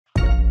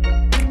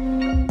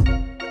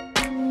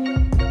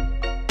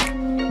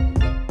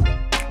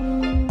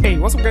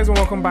What's up guys and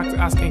welcome back to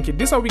askNK.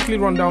 This is our weekly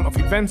rundown of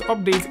events,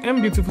 updates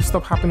and beautiful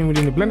stuff happening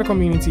within the Blender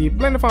community,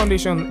 Blender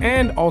Foundation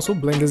and also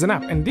Blender as an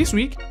app. And this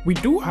week we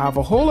do have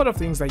a whole lot of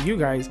things that you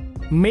guys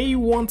may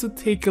want to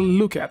take a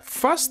look at.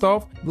 First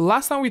off, the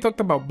last time we talked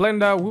about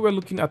Blender, we were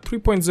looking at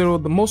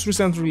 3.0, the most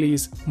recent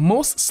release,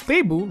 most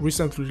stable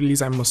recent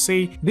release I must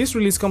say. This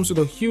release comes with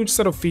a huge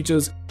set of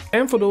features,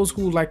 and for those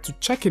who would like to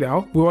check it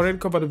out, we already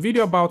covered a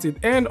video about it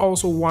and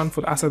also one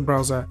for the asset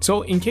browser.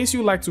 So in case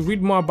you like to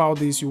read more about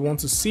this, you want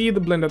to see the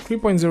Blender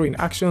 3.0 in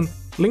action,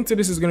 link to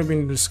this is going to be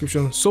in the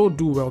description, so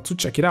do well to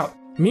check it out.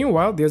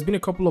 Meanwhile, there's been a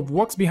couple of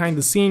works behind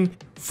the scene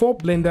for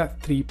Blender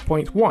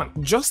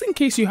 3.1. Just in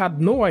case you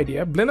had no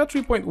idea, Blender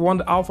 3.1,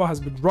 the alpha has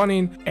been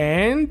running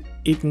and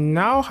it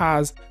now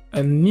has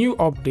a new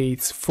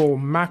update for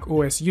Mac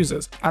OS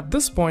users. At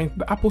this point,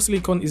 the Apple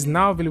Silicon is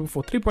now available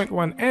for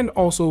 3.1 and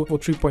also for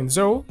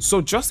 3.0.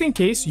 So just in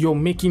case you're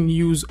making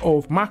use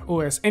of Mac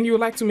OS and you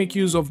would like to make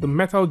use of the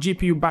Metal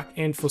GPU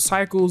backend for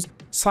Cycles,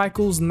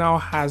 Cycles now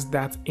has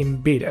that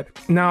embedded.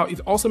 Now, it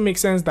also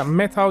makes sense that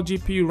Metal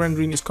GPU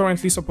rendering is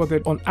currently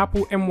supported on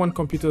Apple M1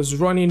 computers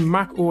running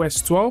Mac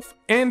OS 12,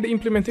 and the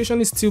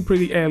implementation is still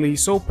pretty early,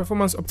 so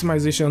performance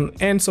optimization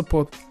and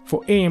support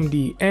for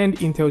AMD and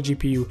Intel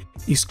GPU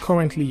is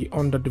currently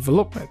under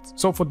development.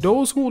 So for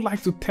those who would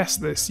like to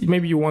test this,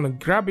 maybe you want to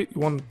grab it,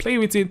 you want to play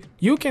with it,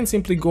 you can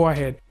simply go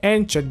ahead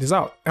and check this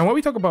out. And when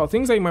we talk about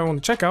things that you might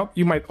want to check out,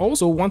 you might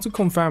also want to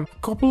confirm a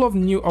couple of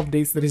new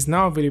updates that is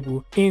now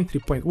available in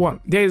 3.1.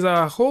 There is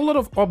a whole lot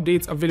of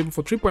updates available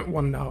for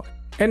 3.1 now,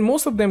 and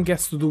most of them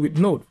gets to do with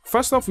node.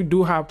 First off, we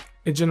do have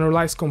a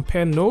generalized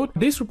compare node.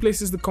 This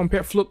replaces the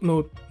compare float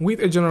node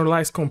with a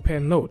generalized compare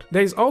node.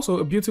 There is also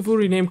a beautiful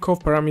renamed curve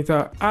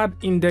parameter, add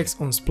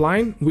index on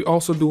spline. We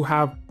also do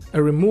have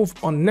a remove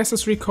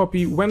unnecessary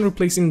copy when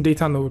replacing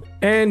data node,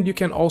 and you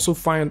can also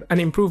find an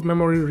improved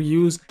memory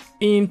reuse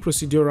in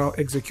procedural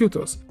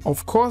executors.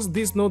 Of course,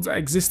 these nodes are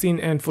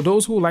existing, and for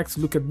those who like to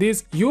look at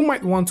this, you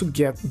might want to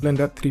get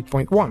Blender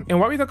 3.1.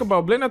 And while we talk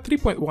about Blender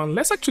 3.1,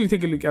 let's actually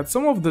take a look at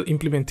some of the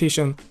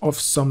implementation of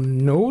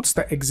some nodes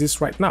that exist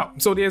right now.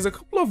 So there's a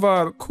couple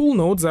of cool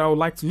nodes that I would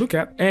like to look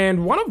at,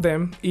 and one of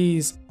them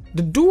is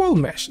the dual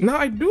mesh. Now,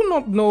 I do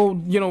not know,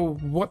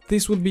 what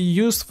this would be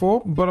used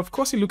for, but of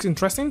course it looks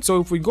interesting.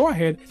 So if we go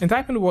ahead and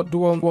type in the word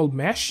dual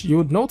mesh, you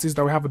would notice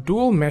that we have a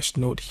dual mesh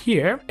node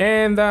here.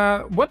 And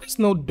what this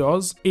node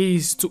does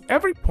is to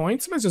every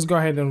point, let's just go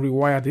ahead and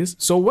rewire this.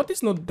 So what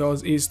this node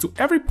does is to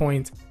every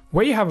point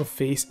where you have a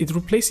face, it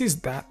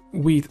replaces that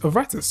with a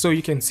vertex. So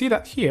you can see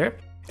that here.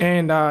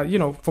 And,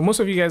 for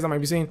most of you guys that might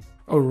be saying,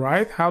 all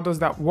right, how does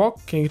that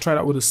work? Can you try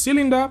that with a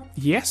cylinder?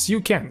 Yes,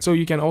 you can. So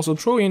you can also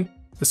throw in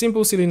a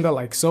simple cylinder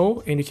like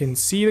so, and you can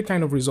see the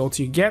kind of results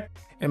you get.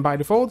 And by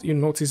default, you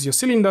notice your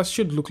cylinder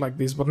should look like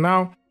this, but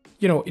now,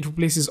 it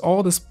replaces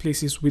all these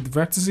places with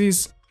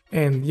vertices,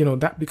 and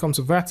that becomes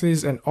a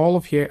vertex, and all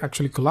of here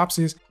actually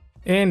collapses,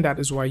 and that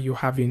is why you're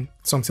having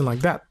something like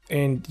that.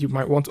 And you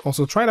might want to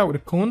also try that with a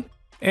cone.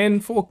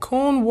 And for a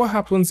cone, what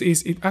happens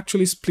is it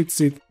actually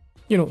splits it,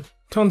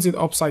 turns it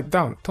upside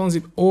down, turns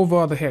it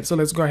over the head. So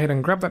let's go ahead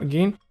and grab that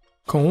again,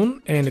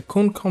 cone, and the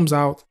cone comes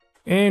out,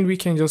 and we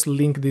can just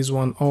link this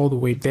one all the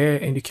way there,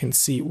 and you can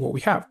see what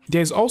we have.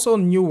 There's also a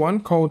new one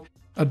called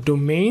a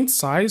domain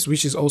size,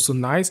 which is also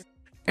nice.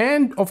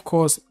 And of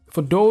course,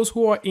 for those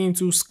who are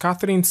into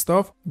scattering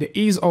stuff, there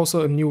is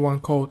also a new one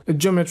called a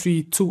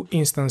geometry to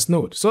instance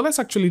node. So let's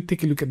actually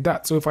take a look at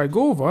that. So if I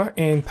go over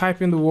and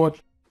type in the word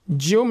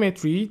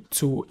geometry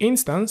to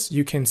instance,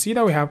 you can see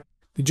that we have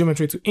the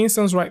geometry to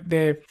instance right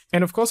there.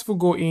 And of course, if we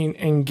go in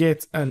and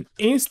get an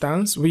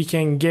instance, we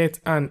can get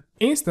an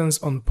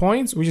instance on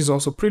points, which is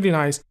also pretty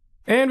nice.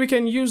 And we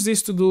can use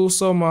this to do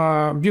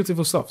some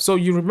beautiful stuff. So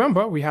you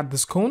remember we had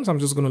this cone, so I'm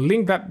just going to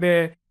link that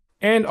there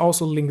and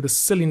also link the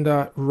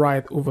cylinder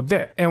right over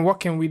there. And what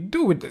can we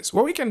do with this?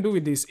 What we can do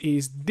with this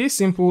is this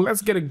simple.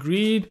 Let's get a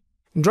grid,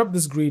 drop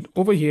this grid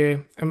over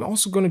here. I'm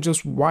also going to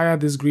just wire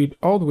this grid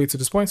all the way to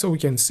this point so we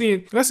can see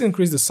it. Let's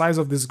increase the size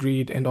of this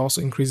grid and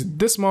also increase it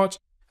this much.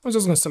 I'm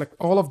just going to select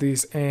all of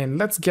these, and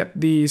let's get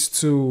these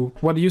to,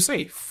 what do you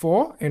say,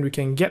 4, and we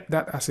can get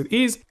that as it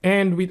is.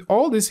 And with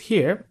all this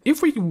here,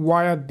 if we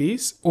wire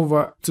this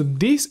over to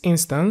this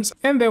instance,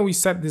 and then we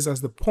set this as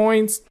the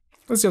points,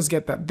 let's just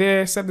get that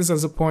there, set this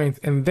as a point,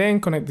 and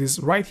then connect this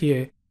right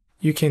here,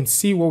 you can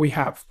see what we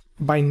have.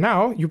 By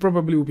now, you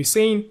probably will be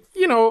saying,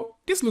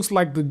 this looks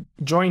like the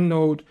join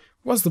node.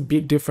 What's the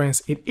big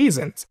difference? It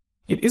isn't.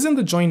 It isn't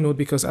the join node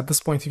because at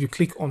this point, if you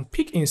click on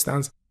pick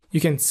instance, you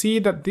can see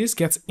that this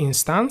gets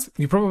instant.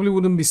 You probably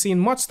wouldn't be seeing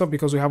much stuff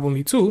because we have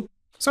only 2.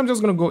 So I'm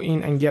just going to go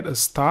in and get a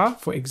star,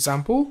 for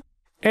example,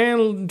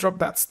 and drop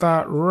that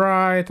star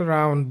right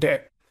around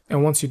there.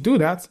 And once you do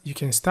that, you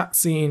can start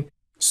seeing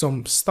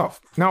some stuff.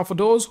 Now, for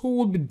those who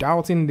would be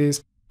doubting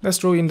this, let's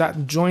throw in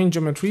that join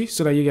geometry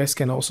so that you guys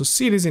can also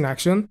see this in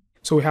action.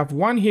 So we have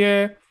one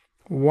here,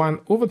 one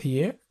over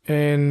here,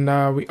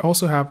 and we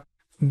also have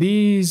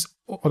these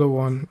other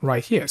one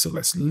right here. So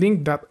let's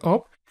link that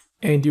up.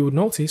 And you will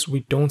notice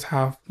we don't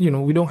have, we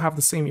don't have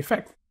the same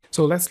effect.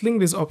 So let's link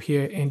this up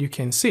here and you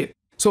can see it.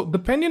 So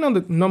depending on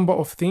the number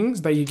of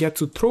things that you get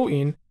to throw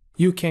in,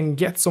 you can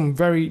get some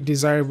very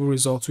desirable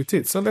results with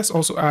it. So let's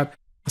also add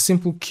a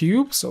simple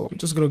cube. So I'm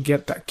just going to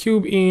get that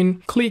cube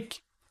in,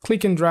 click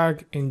and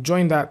drag and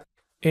join that.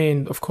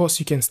 And of course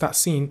you can start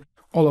seeing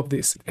all of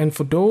this. And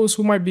for those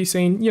who might be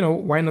saying, you know,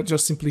 why not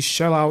just simply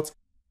shell out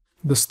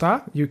the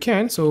star? You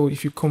can. So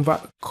if you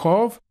convert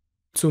curve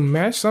to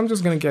mesh, so I'm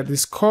just going to get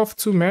this curve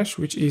to mesh,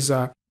 which is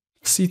a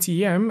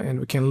CTM,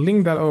 and we can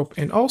link that up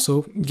and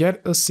also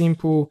get a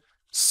simple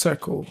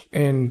circle.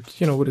 And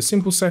you know, with a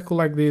simple circle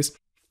like this,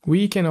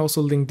 we can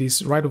also link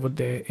this right over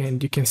there,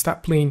 and you can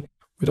start playing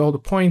with all the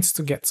points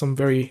to get some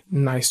very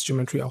nice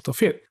geometry out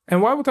of it.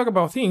 And while we talk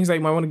about things that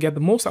you might want to get the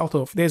most out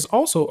of, there's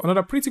also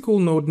another pretty cool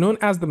node known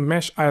as the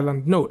Mesh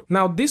Island node.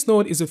 Now, this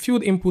node is a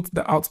field input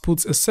that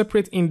outputs a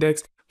separate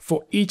index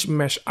for each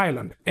mesh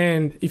island.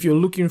 And if you're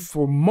looking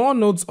for more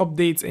nodes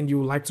updates and you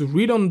would like to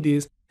read on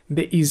this,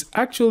 there is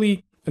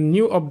actually a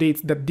new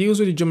update that deals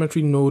with the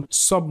geometry node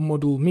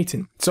submodule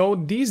meeting. So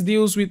this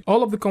deals with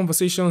all of the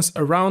conversations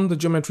around the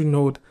geometry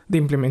node, the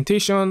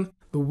implementation,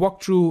 the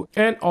walkthrough,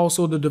 and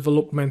also the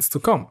developments to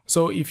come.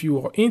 So if you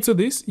are into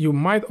this, you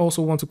might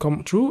also want to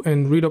come through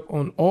and read up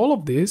on all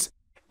of this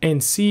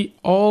and see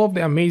all of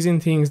the amazing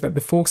things that the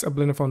folks at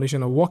Blender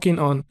Foundation are working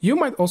on. You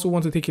might also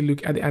want to take a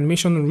look at the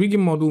animation and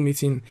rigging module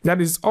meeting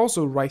that is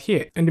also right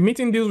here. And the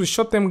meeting deals with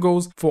short-term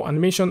goals for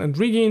animation and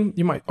rigging.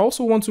 You might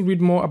also want to read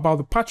more about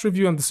the patch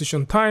review and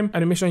decision time,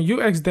 animation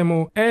UX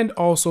demo, and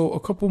also a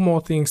couple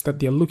more things that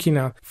they're looking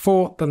at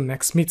for the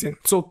next meeting.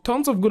 So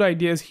tons of good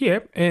ideas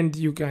here, and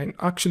you can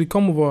actually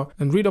come over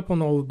and read up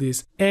on all of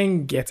this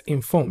and get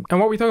informed. And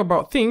while we talk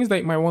about things that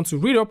you might want to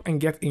read up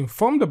and get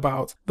informed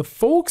about, the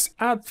folks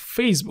at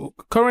Facebook,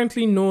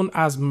 currently known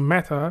as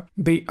Meta,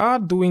 they are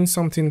doing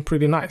something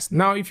pretty nice.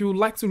 Now, if you would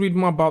like to read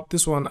more about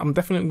this one, I'm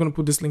definitely going to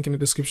put this link in the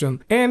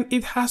description. And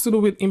it has to do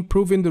with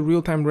improving the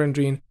real-time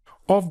rendering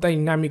of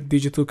dynamic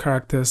digital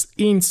characters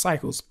in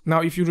Cycles.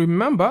 Now, if you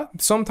remember,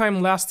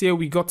 sometime last year,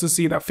 we got to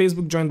see that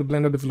Facebook joined the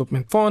Blender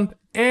Development Fund.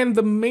 And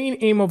the main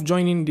aim of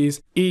joining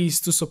this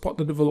is to support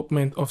the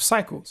development of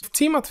Cycles. The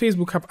team at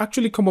Facebook have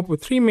actually come up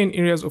with 3 main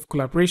areas of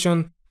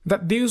collaboration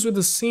that deals with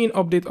the scene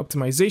update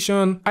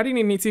optimization, adding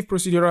a native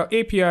procedural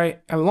API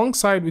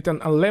alongside with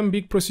an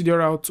Alembic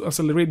procedural to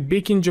accelerate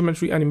baking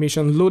geometry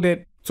animation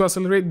loaded, to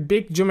accelerate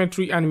baked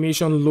geometry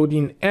animation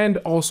loading, and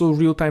also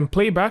real-time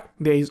playback.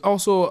 There is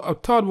also a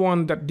third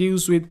one that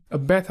deals with a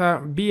better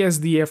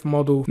BSDF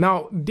model.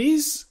 Now,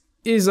 this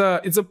it's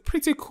a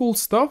pretty cool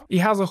stuff. It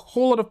has a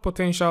whole lot of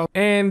potential,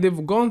 and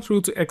they've gone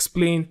through to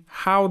explain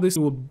how this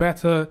would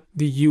better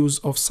the use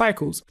of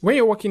Cycles. When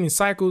you're working in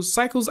Cycles,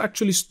 Cycles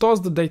actually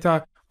stores the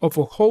data of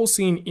a whole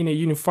scene in a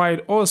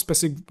unified or a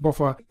specific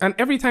buffer, and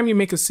every time you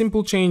make a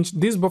simple change,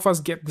 these buffers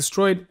get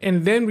destroyed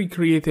and then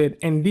recreated,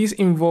 and these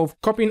involve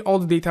copying all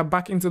the data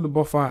back into the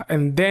buffer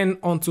and then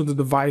onto the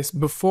device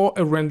before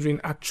a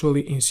rendering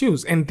actually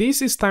ensues. And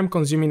this is time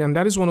consuming, and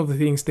that is one of the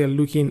things they're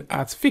looking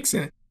at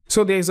fixing.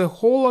 So there's a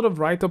whole lot of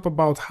write-up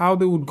about how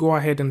they would go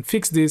ahead and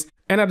fix this.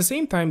 And at the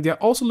same time, they're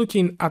also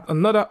looking at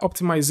another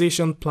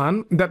optimization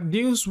plan that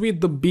deals with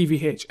the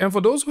BVH. And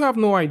for those who have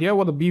no idea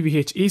what the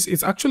BVH is,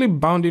 it's actually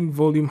bounding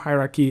volume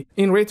hierarchy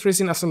in ray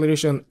tracing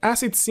acceleration,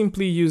 as it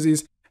simply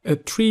uses a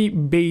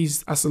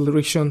tree-based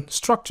acceleration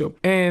structure.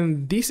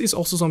 And this is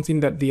also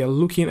something that they are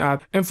looking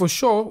at. And for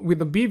sure, with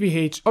the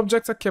BVH,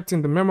 objects are kept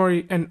in the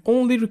memory and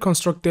only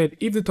reconstructed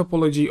if the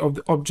topology of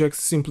the object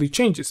simply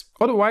changes.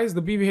 Otherwise,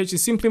 the BVH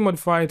is simply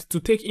modified to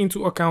take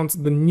into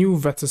account the new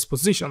vertex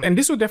position. And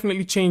this will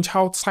definitely change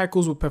how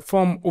Cycles will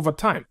perform over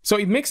time. So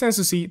it makes sense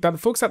to see that the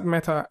folks at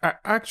Meta are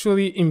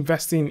actually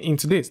investing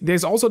into this.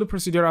 There's also the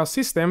procedural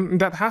system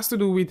that has to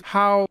do with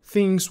how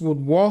things would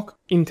work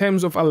in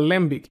terms of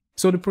Alembic.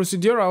 So the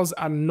procedurals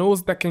are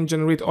nodes that can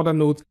generate other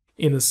nodes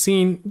in a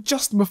scene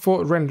just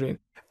before rendering.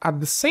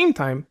 At the same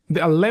time,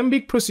 the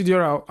Alembic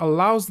procedural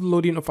allows the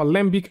loading of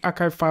Alembic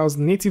archive files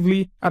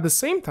natively. At the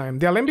same time,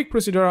 the Alembic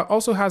procedural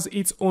also has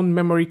its own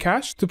memory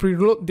cache to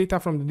preload data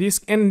from the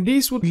disk, and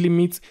this would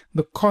limit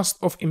the cost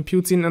of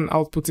inputting and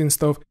outputting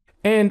stuff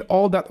and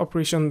all that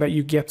operation that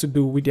you get to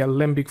do with the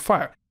Alembic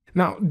file.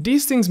 Now,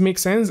 these things make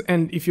sense,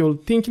 and if you're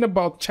thinking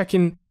about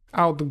checking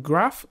out the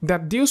graph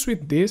that deals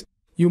with this,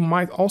 you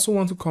might also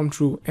want to come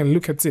through and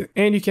look at it.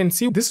 And you can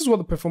see this is what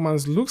the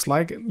performance looks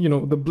like. You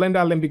know, the Blender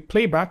Alembic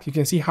playback, you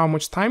can see how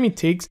much time it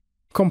takes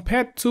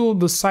compared to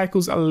the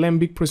Cycles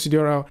Alembic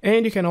procedural.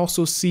 And you can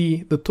also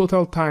see the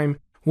total time,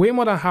 way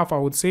more than half, I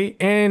would say.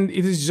 And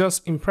it is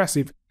just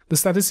impressive. The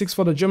statistics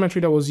for the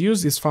geometry that was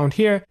used is found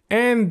here,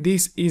 and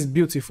this is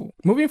beautiful.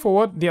 Moving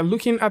forward, they are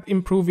looking at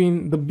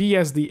improving the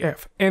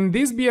BSDF, and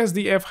this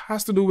BSDF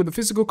has to do with the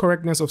physical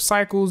correctness of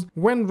Cycles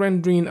when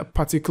rendering a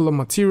particular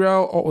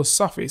material or a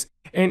surface.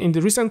 And in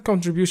the recent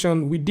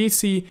contribution, we did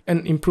see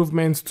an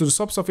improvement to the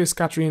subsurface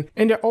scattering,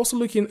 and they're also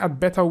looking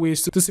at better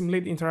ways to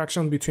simulate the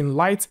interaction between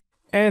light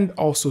and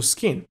also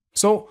skin.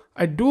 So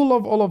I do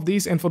love all of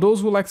these, and for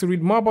those who like to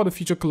read more about the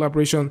future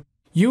collaboration,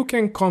 you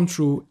can come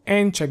through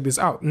and check this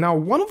out. Now,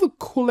 one of the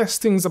coolest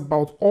things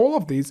about all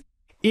of this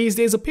is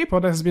there's a paper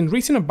that has been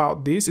written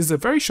about this. It's a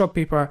very short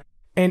paper,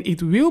 and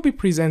it will be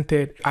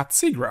presented at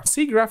SIGGRAPH.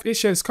 SIGGRAPH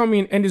Asia is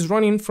coming and is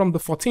running from the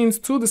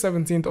 14th to the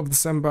 17th of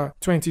December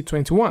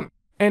 2021.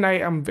 And I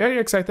am very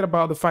excited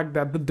about the fact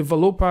that the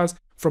developers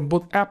from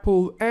both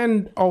Apple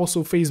and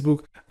also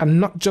Facebook are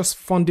not just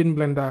funding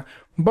Blender,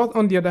 but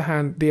on the other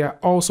hand, they are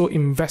also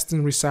investing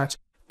in research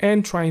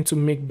and trying to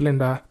make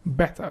Blender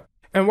better.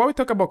 And while we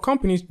talk about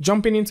companies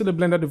jumping into the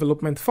Blender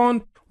Development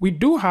Fund, we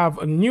do have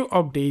a new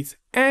update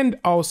and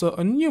also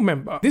a new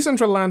member.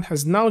 Decentraland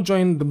has now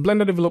joined the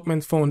Blender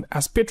Development Fund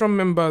as patron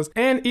members,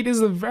 and it is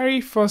the very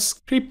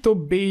first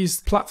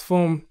crypto-based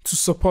platform to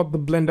support the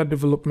Blender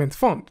Development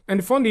Fund.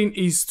 And the funding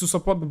is to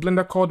support the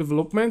Blender core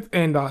development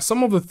and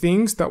some of the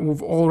things that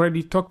we've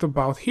already talked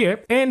about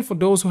here. And for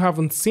those who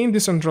haven't seen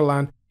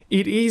Decentraland,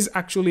 it is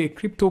actually a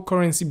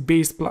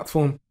cryptocurrency-based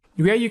platform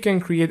where you can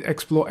create,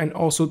 explore, and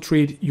also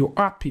trade your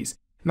art piece.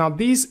 Now,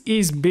 this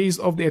is based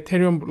off the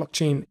Ethereum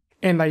blockchain,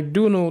 and I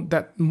do know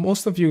that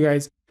most of you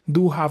guys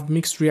do have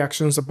mixed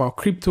reactions about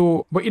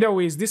crypto, but either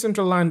way,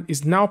 Decentraland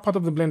is now part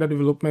of the Blender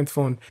Development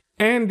Fund,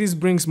 and this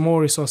brings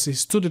more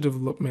resources to the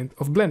development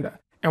of Blender.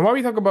 And while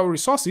we talk about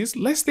resources,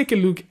 let's take a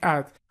look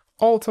at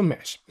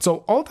AlterMesh.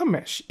 So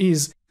AlterMesh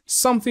is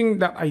something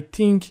that I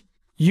think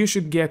you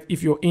should get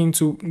if you're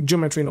into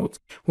geometry nodes.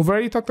 We've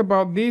already talked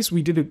about this.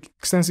 We did an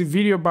extensive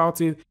video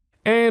about it.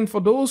 And for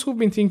those who've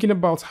been thinking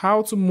about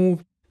how to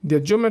move their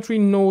geometry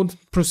node,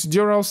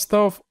 procedural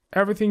stuff,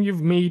 everything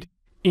you've made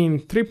in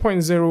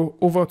 3.0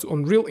 over to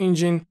Unreal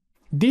Engine,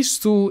 this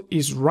tool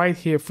is right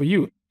here for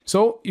you.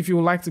 So if you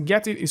would like to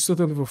get it, it's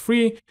totally for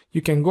free.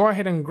 You can go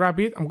ahead and grab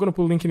it. I'm going to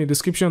put a link in the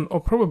description,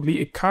 or probably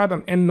a card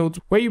and EndNote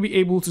where you'll be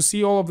able to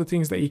see all of the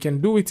things that you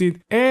can do with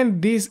it.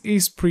 And this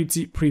is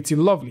pretty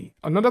lovely.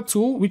 Another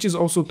tool, which is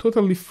also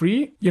totally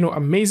free,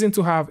 amazing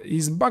to have,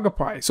 is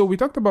BurgerPie. So we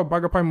talked about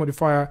BurgerPie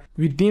modifier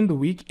within the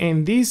week,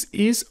 and this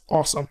is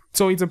awesome.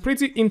 So it's a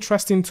pretty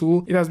interesting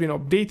tool. It has been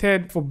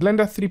updated for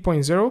Blender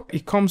 3.0.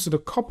 It comes with a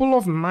couple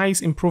of nice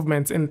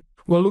improvements, and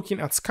we're looking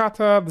at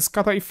scatter, the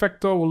scatter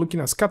effector, we're looking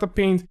at scatter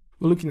paint,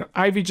 we're looking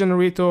at IV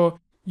generator,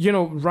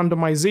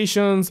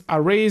 randomizations,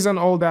 arrays and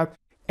all that.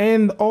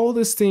 And all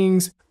these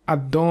things are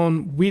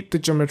done with the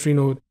geometry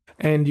node.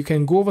 And you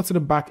can go over to the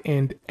back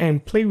end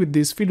and play with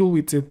this, fiddle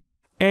with it,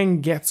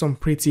 and get some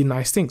pretty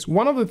nice things.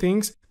 One of the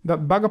things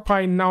that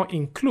BurgerPie now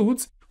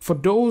includes, for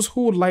those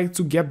who would like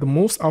to get the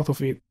most out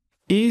of it,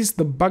 is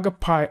the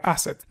BurgerPie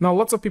asset. Now,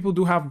 lots of people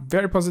do have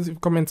very positive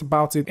comments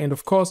about it. And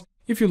of course,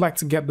 if you like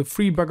to get the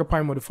free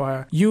BurgerPie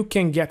modifier, you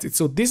can get it.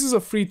 So this is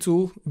a free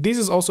tool. This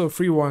is also a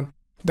free one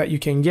that you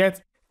can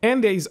get.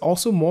 And there is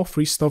also more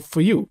free stuff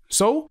for you.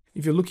 So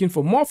if you're looking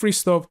for more free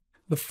stuff,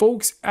 the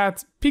folks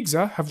at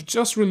Pixar have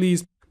just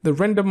released the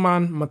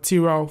RenderMan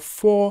material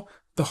for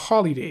the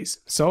holidays.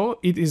 So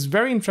it is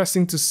very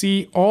interesting to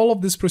see all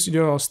of this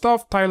procedural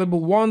stuff,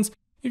 tileable ones.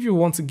 If you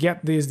want to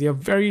get this, they are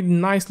very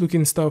nice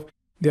looking stuff.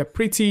 They're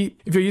pretty.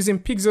 If you're using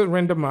Pixar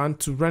RenderMan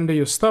to render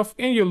your stuff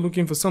and you're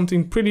looking for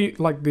something pretty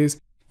like this,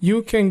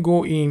 you can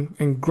go in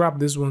and grab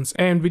these ones.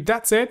 And with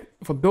that said,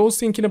 for those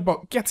thinking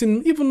about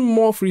getting even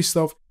more free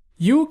stuff,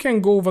 you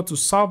can go over to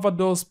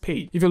Salvador's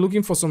page. If you're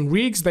looking for some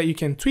rigs that you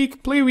can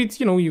tweak, play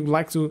with, you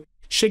like to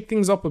shake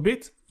things up a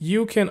bit,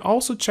 you can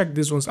also check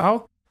these ones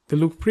out. They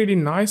look pretty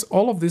nice.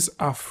 All of these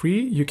are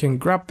free. You can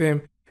grab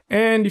them.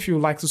 And if you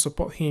like to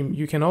support him,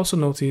 you can also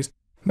notice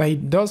that he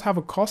does have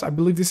a course. I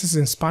believe this is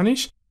in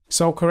Spanish.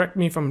 So correct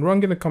me if I'm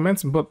wrong in the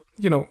comments, but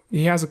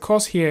he has a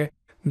course here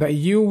that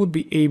you would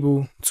be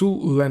able to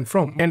learn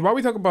from. And while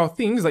we talk about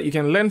things that you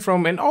can learn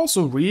from and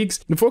also rigs,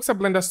 the folks at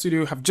Blender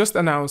Studio have just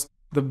announced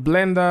the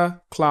Blender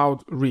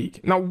Cloud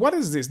Rig. Now, what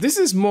is this? This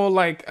is more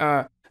like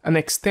an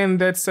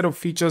extended set of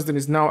features that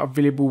is now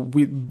available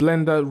with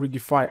Blender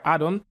Rigify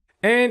add-on,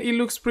 and it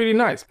looks pretty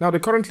nice. Now, they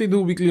currently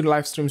do weekly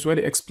live streams where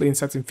they explain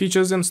certain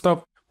features and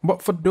stuff,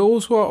 but for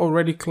those who are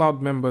already Cloud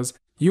members,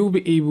 you'll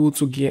be able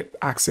to get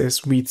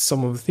access with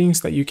some of the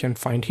things that you can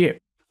find here.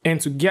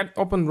 And to get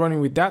up and running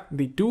with that,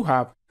 they do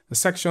have a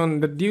section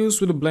that deals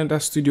with the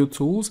Blender Studio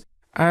tools,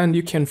 and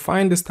you can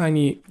find this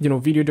tiny,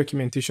 video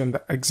documentation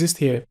that exists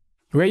here,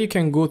 where you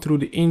can go through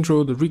the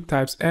intro, the rig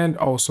types, and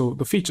also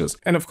the features.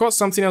 And of course,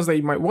 something else that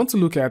you might want to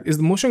look at is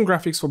the motion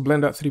graphics for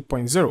Blender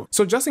 3.0.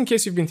 So just in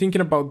case you've been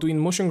thinking about doing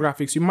motion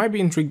graphics, you might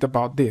be intrigued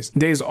about this.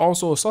 There is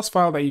also a source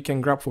file that you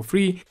can grab for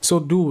free, so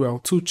do well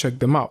to check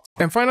them out.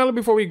 And finally,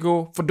 before we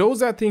go, for those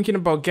that are thinking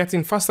about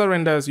getting faster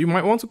renders, you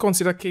might want to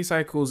consider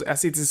KHAOS,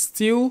 as it is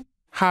still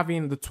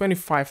having the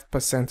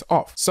 25%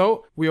 off.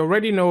 So we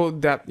already know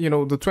that, the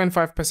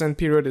 25%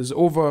 period is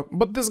over,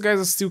 but these guys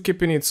are still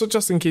keeping it. So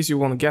just in case you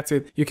want to get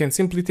it, you can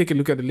simply take a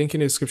look at the link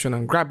in the description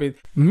and grab it.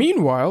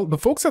 Meanwhile, the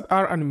folks at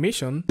R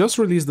Animation just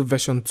released the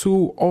version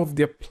 2 of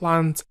their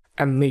plant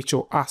and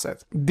nature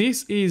asset.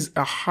 This is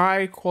a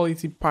high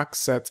quality pack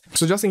set.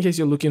 So just in case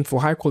you're looking for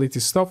high quality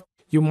stuff,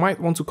 you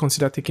might want to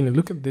consider taking a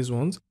look at these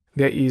ones.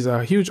 There is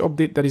a huge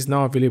update that is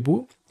now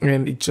available,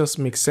 and it just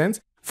makes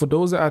sense. For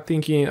those that are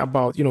thinking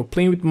about,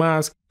 playing with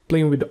mask,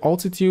 playing with the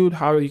altitude,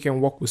 how you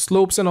can work with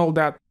slopes and all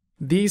that,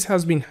 this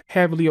has been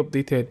heavily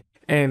updated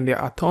and there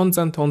are tons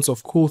and tons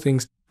of cool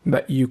things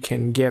that you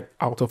can get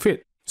out of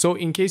it. So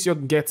in case you're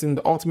getting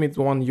the ultimate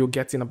one, you're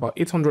getting about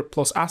 800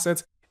 plus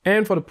assets,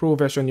 and for the pro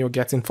version you're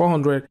getting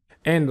 400,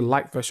 and the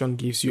light version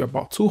gives you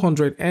about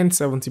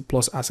 270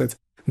 plus assets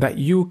that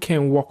you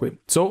can work with.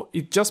 So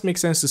it just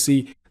makes sense to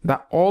see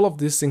that all of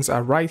these things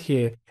are right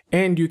here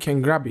and you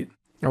can grab it.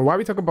 And while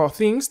we talk about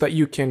things that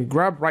you can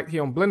grab right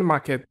here on Blender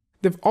Market,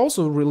 they've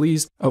also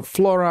released a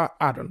FIlmora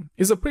add-on.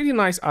 It's a pretty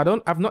nice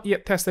add-on. I've not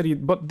yet tested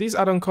it, but this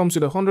add-on comes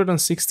with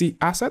 160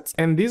 assets,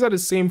 and these are the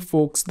same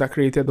folks that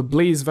created the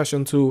Blaze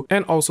version 2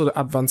 and also the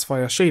Advanced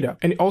Fire shader.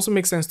 And it also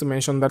makes sense to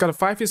mention that the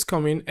 5 is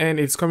coming, and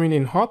it's coming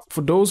in hot.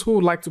 For those who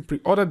would like to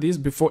pre-order this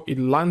before it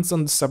lands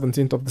on the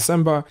 17th of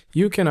December,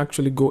 you can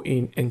actually go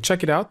in and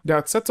check it out. There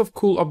are sets of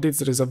cool updates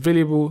that is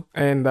available,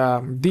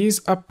 and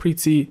these are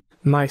pretty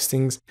nice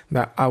things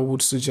that I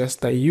would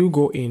suggest that you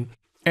go in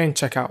and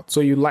check out.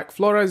 So you like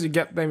FIlmoras, you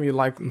get them. You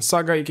like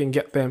SMUDGR, you can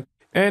get them.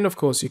 And of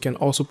course, you can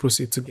also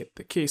proceed to get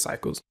the K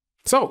cycles.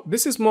 So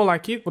this is more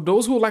like it. For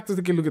those who like to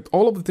take a look at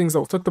all of the things that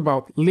we've talked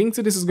about, link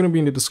to this is going to be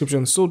in the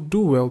description. So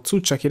do well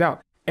to check it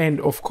out. And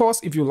of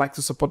course, if you like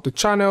to support the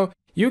channel,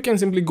 you can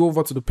simply go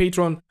over to the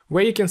Patreon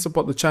where you can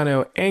support the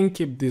channel and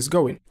keep this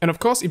going. And of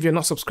course, if you're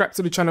not subscribed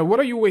to the channel, what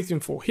are you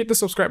waiting for? Hit the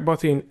subscribe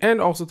button and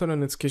also turn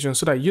on notifications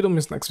so that you don't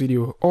miss next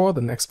video or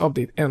the next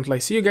update. And until I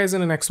see you guys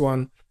in the next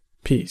one,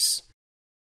 peace.